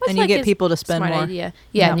 right? And you get people to spend more. Idea.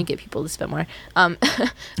 Yeah, and you get people to spend more.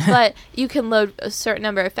 But you can load a certain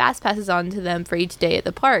number of fast passes onto them for each day at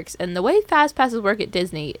the parks. And the way fast passes work at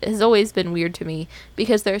Disney has always been weird to me,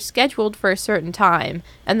 because they're scheduled for a certain time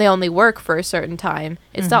and they only work for a certain time.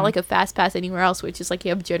 It's not like a fast pass anywhere else, which is like you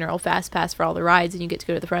have general fast pass for all the rides and you get to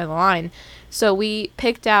go to the front of the line. So we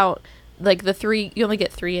picked out like you only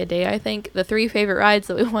get 3 a day, I think, the 3 favorite rides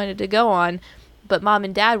that we wanted to go on. But Mom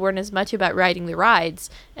and Dad weren't as much about riding the rides,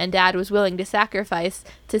 and Dad was willing to sacrifice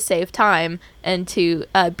to save time and to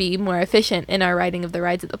be more efficient in our riding of the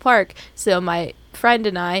rides at the park. So my friend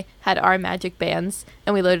and I had our magic bands,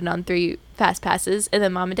 and we loaded on 3 fast passes, and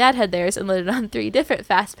then Mom and Dad had theirs and loaded on 3 different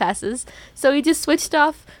fast passes. So we just switched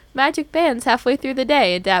off magic bands halfway through the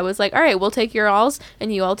day, and Dad was like, all right, we'll take your alls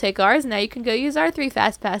and you all take ours, and now you can go use our 3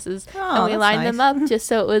 fast passes. And we lined them up just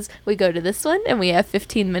so it was, we go to this one and we have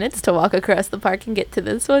 15 minutes to walk across the park and get to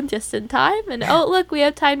this one just in time, and oh look, we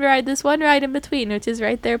have time to ride this one ride in between, which is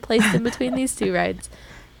right there placed in between these 2 rides.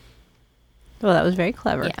 Well, that was very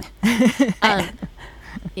clever.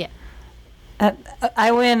 Yeah.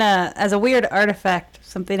 I win as a weird artifact,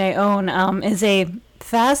 something I own, is a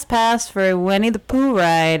fast pass for a Winnie the Pooh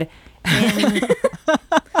ride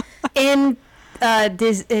in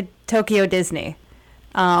Tokyo Disney.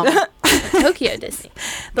 Tokyo Disney.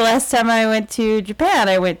 The last time I went to Japan,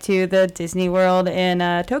 I went to the Disney World in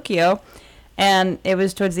Tokyo, and it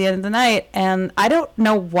was towards the end of the night, and I don't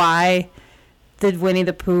know why the Winnie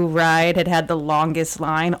the Pooh ride had the longest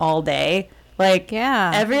line all day. Like,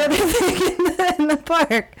 every other thing in the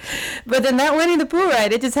park. But then that Winnie the Pooh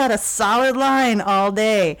ride, it just had a solid line all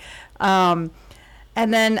day. And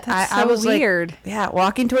then I was weird. Like,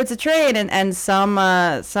 walking towards the train, and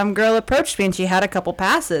some girl approached me, and she had a couple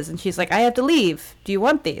passes, and she's like, I have to leave. Do you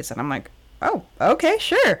want these? And I'm like, oh, okay,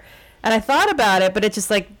 sure. And I thought about it, but it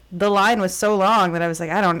just like, the line was so long that I was like,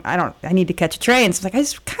 I need to catch a train. So I was like, I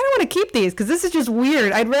just kind of want to keep these because this is just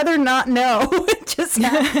weird. I'd rather not know. Just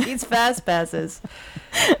have these fast passes.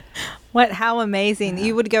 How amazing.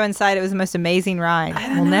 You would go inside. It was the most amazing ride.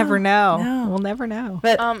 We'll never know. No. We'll never know.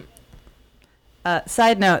 But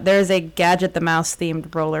side note, there is a Gadget the Mouse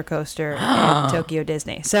themed roller coaster at Tokyo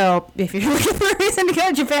Disney. So if you're looking for a reason to go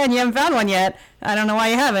to Japan, you haven't found one yet. I don't know why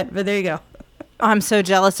you haven't, but there you go. I'm so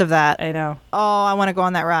jealous of that. I know. Oh, I want to go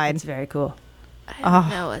on that ride. It's very cool. I don't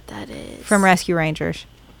know what that is. From Rescue Rangers.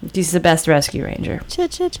 He's the best Rescue Ranger.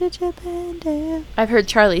 I've heard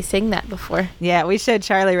Charlie sing that before. Yeah, we showed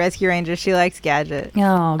Charlie Rescue Ranger. She likes Gadget.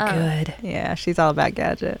 Oh, good. Yeah, she's all about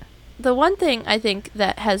Gadget. The one thing I think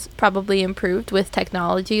that has probably improved with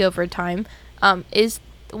technology over time is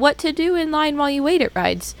what to do in line while you wait at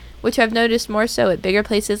rides, which I've noticed more so at bigger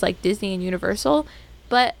places like Disney and Universal.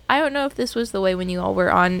 But I don't know if this was the way when you all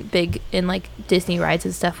were on big in like Disney rides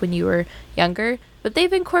and stuff when you were younger. But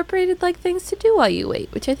they've incorporated like things to do while you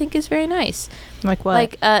wait, which I think is very nice. Like what?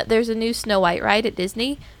 Like there's a new Snow White ride at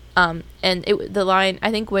Disney. And the line,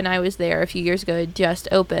 I think when I was there a few years ago, it just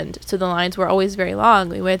opened. So the lines were always very long.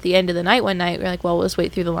 We went at the end of the night one night. We were like, well, let's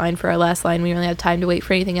wait through the line for our last line. We don't really have time to wait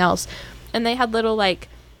for anything else. And they had little like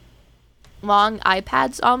long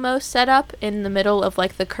iPads almost set up in the middle of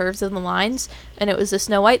like the curves of the lines, and it was a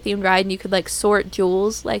Snow White themed ride, and you could like sort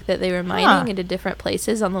jewels like that they were mining into different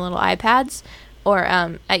places on the little iPads. Or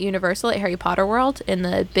at Universal at Harry Potter World, in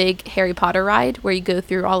the big Harry Potter ride where you go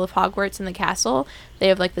through all of Hogwarts and the castle, they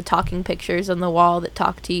have like the talking pictures on the wall that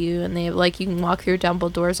talk to you, and they have like you can walk through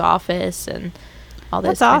Dumbledore's office and all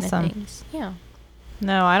those kind of things. Yeah.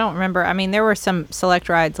 No, I don't remember. I mean, there were some select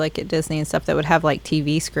rides like at Disney and stuff that would have like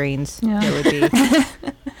TV screens that would be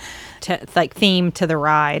like themed to the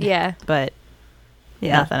ride. Yeah. But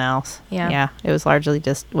nothing else. Yeah. It was largely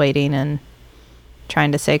just waiting and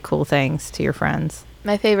trying to say cool things to your friends.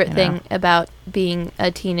 My favorite thing about being a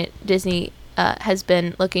teen at Disney has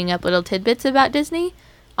been looking up little tidbits about Disney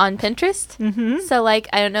on Pinterest. Mm-hmm. So, like,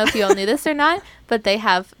 I don't know if you all knew this or not, but they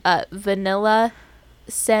have vanilla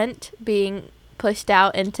scent being pushed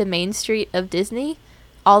out into Main Street of Disney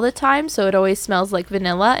all the time. So it always smells like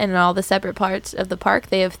vanilla, and in all the separate parts of the park,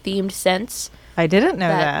 they have themed scents. I didn't know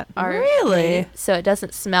that. Really? So it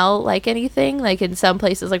doesn't smell like anything. Like in some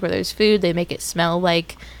places, like where there's food, they make it smell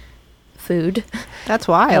like food. That's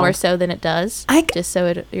wild. More so than it does. Just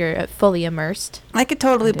so you're fully immersed. I could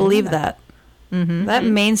totally believe that. Mm-hmm. That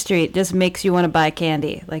Main Street just makes you want to buy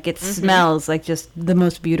candy. Like it smells like just the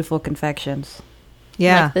most beautiful confections.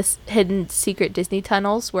 Yeah. Like this hidden secret Disney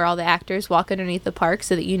tunnels where all the actors walk underneath the park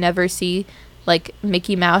so that you never see like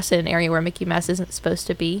Mickey Mouse in an area where Mickey Mouse isn't supposed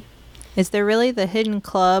to be. Is there really the hidden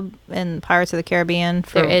club in Pirates of the Caribbean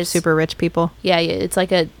for super rich people? Yeah, it's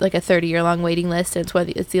like a 30-year long waiting list, and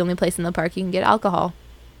it's the only place in the park you can get alcohol.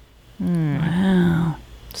 Wow.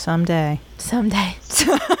 Someday. I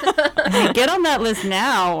mean, get on that list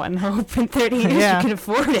now and hope in 30 years you can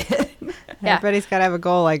afford it. Yeah. Everybody's got to have a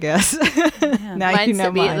goal, I guess. Now Mine's you know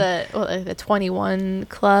to be the 21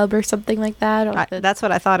 Club or something like that. Or that's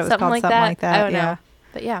what I thought it was called, something like that. I don't know.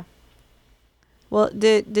 But yeah. Well,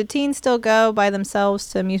 did teens still go by themselves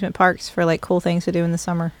to amusement parks for like cool things to do in the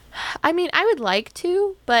summer? I mean, I would like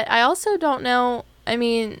to, but I also don't know. I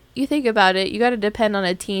mean, you think about it, you got to depend on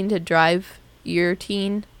a teen to drive your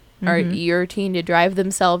teen or your teen to drive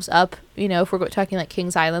themselves up. You know, if we're talking like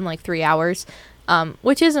Kings Island, like 3 hours,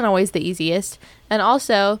 which isn't always the easiest. And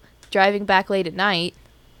also driving back late at night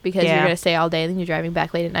because you're going to stay all day and then you're driving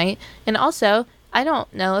back late at night. And also, I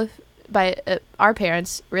don't know if by our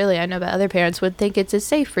parents, really, I know about other parents, would think it's as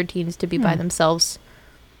safe for teens to be by themselves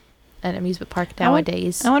at an amusement park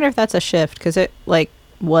nowadays. I wonder if that's a shift because it like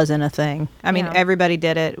wasn't a thing. I mean, everybody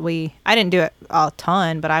did it. I didn't do it a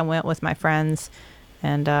ton, but I went with my friends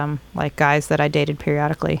and like guys that I dated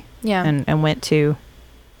periodically. Yeah, and went to.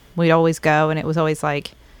 We'd always go, and it was always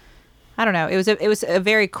like, I don't know. It was a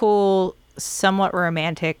very cool, somewhat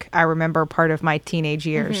romantic. I remember part of my teenage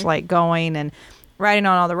years, like going and riding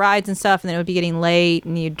on all the rides and stuff, and then it would be getting late,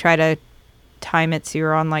 and you'd try to time it so you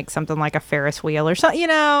were on like something like a Ferris wheel or something, you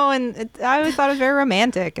know, and I always thought it was very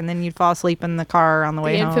romantic, and then you'd fall asleep in the car on the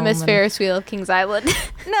way home. The infamous Ferris wheel of Kings Island.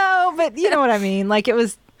 No, but you know what I mean. Like it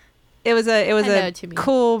was a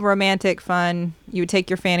cool, romantic, fun. You would take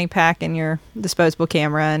your fanny pack and your disposable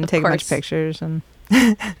camera and take a bunch of pictures. And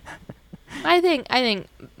I think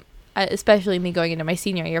especially me going into my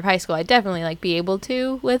senior year of high school, I'd definitely like be able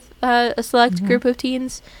to with a select group of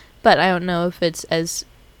teens, but I don't know if it's as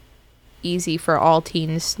easy for all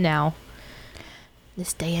teens now,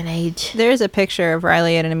 this day and age. There's a picture of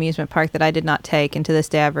Riley at an amusement park that I did not take, and to this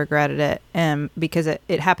day I've regretted it, because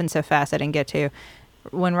it happened so fast I didn't get to.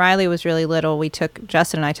 When Riley was really little,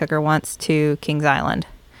 Justin and I took her once to Kings Island,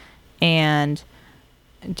 and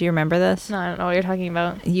do you remember this? No, I don't know what you're talking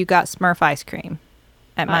about. You got Smurf ice cream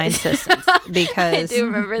at my insistence because I do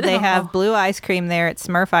remember that. They have blue ice cream there. It's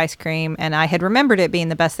Smurf ice cream, and I had remembered it being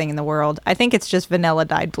the best thing in the world. I think it's just vanilla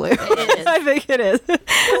dyed blue. It is. I think it is.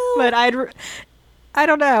 But I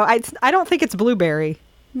don't know. I don't think it's blueberry.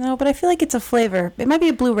 No, but I feel like it's a flavor. It might be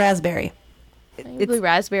a blue raspberry. It's blue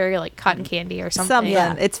raspberry, like cotton candy or something.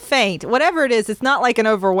 Yeah. It's faint. Whatever it is, it's not like an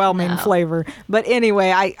overwhelming flavor. But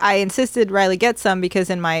anyway, I insisted Riley get some because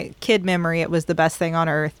in my kid memory, it was the best thing on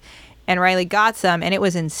earth. And Riley got some, and it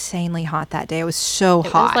was insanely hot that day. It was so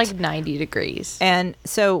hot. It was like 90 degrees. And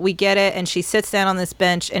so we get it, and she sits down on this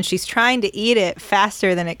bench, and she's trying to eat it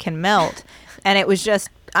faster than it can melt. And it was just,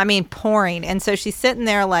 pouring. And so she's sitting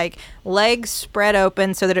there, like, legs spread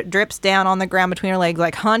open so that it drips down on the ground between her legs,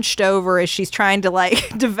 like, hunched over as she's trying to,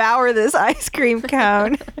 like, devour this ice cream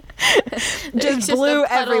cone. just blue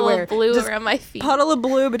everywhere. Of blue around my feet. Puddle of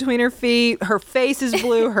blue between her feet. Her face is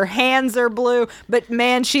blue. Her hands are blue. But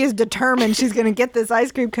man, she is determined she's going to get this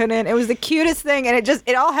ice cream cone in. It was the cutest thing, and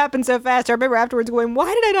it all happened so fast. I remember afterwards going,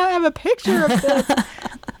 "Why did I not have a picture of this?"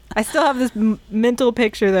 I still have this mental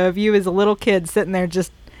picture, though, of you as a little kid sitting there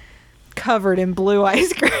just covered in blue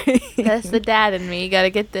ice cream. That's the dad in me. You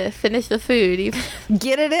gotta finish the food. Even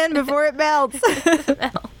Get it in before it melts.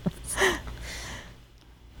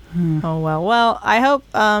 Oh, well, I hope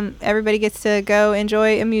everybody gets to go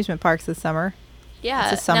enjoy amusement parks this summer.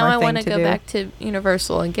 Yeah, It's a summer now I thing want to to go do. back to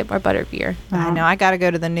Universal and get more butterbeer. I know. I got to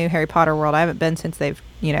go to the new Harry Potter world. I haven't been since they've,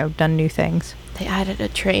 done new things. They added a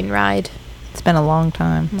train ride It's been a long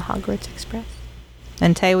time. on the Hogwarts Express.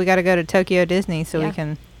 And Tay, we got to go to Tokyo Disney so we Yeah.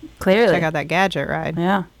 can Clearly. check out that gadget ride.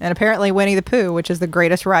 Yeah. And apparently Winnie the Pooh, which is the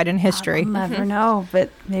greatest ride in history. I'll never know,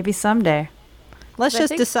 but maybe someday. Let's I just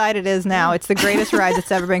think- decide it is now. It's the greatest ride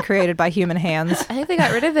that's ever been created by human hands. I think they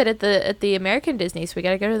got rid of it at the American Disney, so we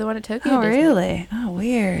gotta go to the one at Tokyo Oh, Disney. really? Oh,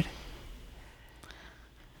 weird.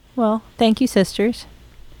 Well, thank you, sisters.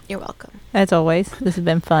 You're welcome. As always, this has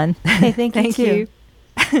been fun. Hey, thank you.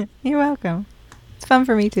 you. You're welcome. It's fun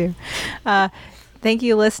for me too. Thank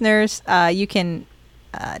you, listeners. You can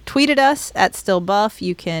tweet at us at stillbuff.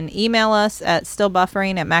 You can email us at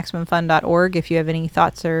stillbuffering@maximumfun.org. If you have any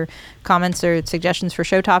thoughts or comments or suggestions for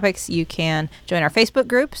show topics, you can join our Facebook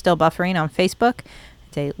group, Still Buffering on Facebook.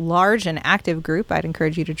 It's a large and active group. I'd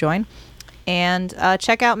encourage you to join. And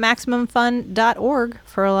check out MaximumFun.org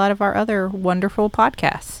for a lot of our other wonderful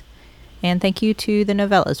podcasts. And thank you to the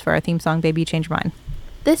Novellas for our theme song, Baby You Change Your Mind.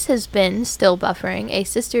 This has been Still Buffering, a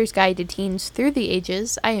sister's guide to teens through the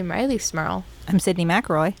ages. I am Riley Smurl. I'm Sydney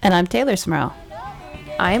McElroy. And I'm Taylor Smurl.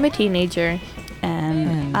 I am a teenager.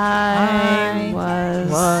 And I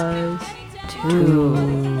was 2.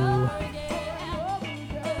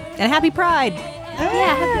 And happy Pride!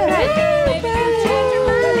 Yeah, happy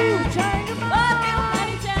Pride.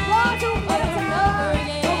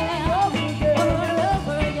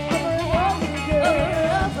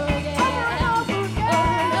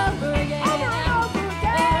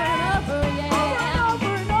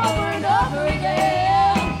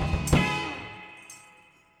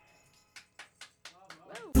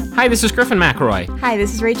 Hi, this is Griffin McElroy, Hi,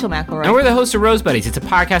 this is Rachel McElroy. and we're the hosts of Rose Buddies. It's a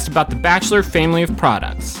podcast about the Bachelor family of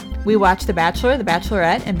products. We watch The Bachelor, The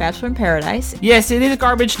Bachelorette, and Bachelor in Paradise. Yes, it is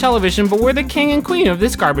garbage television, but we're the king and queen of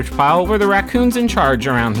this garbage pile. We're the raccoons in charge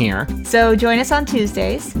around here. So join us on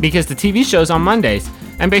Tuesdays. Because the TV show's on Mondays.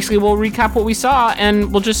 And basically, we'll recap what we saw,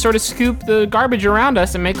 and we'll just sort of scoop the garbage around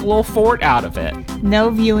us and make a little fort out of it.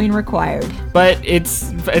 No viewing required. But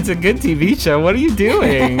it's a good TV show. What are you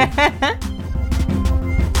doing?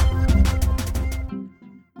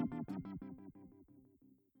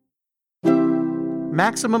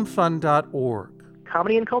 MaximumFun.org.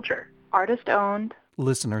 Comedy and culture. Artist owned.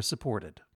 Listener supported.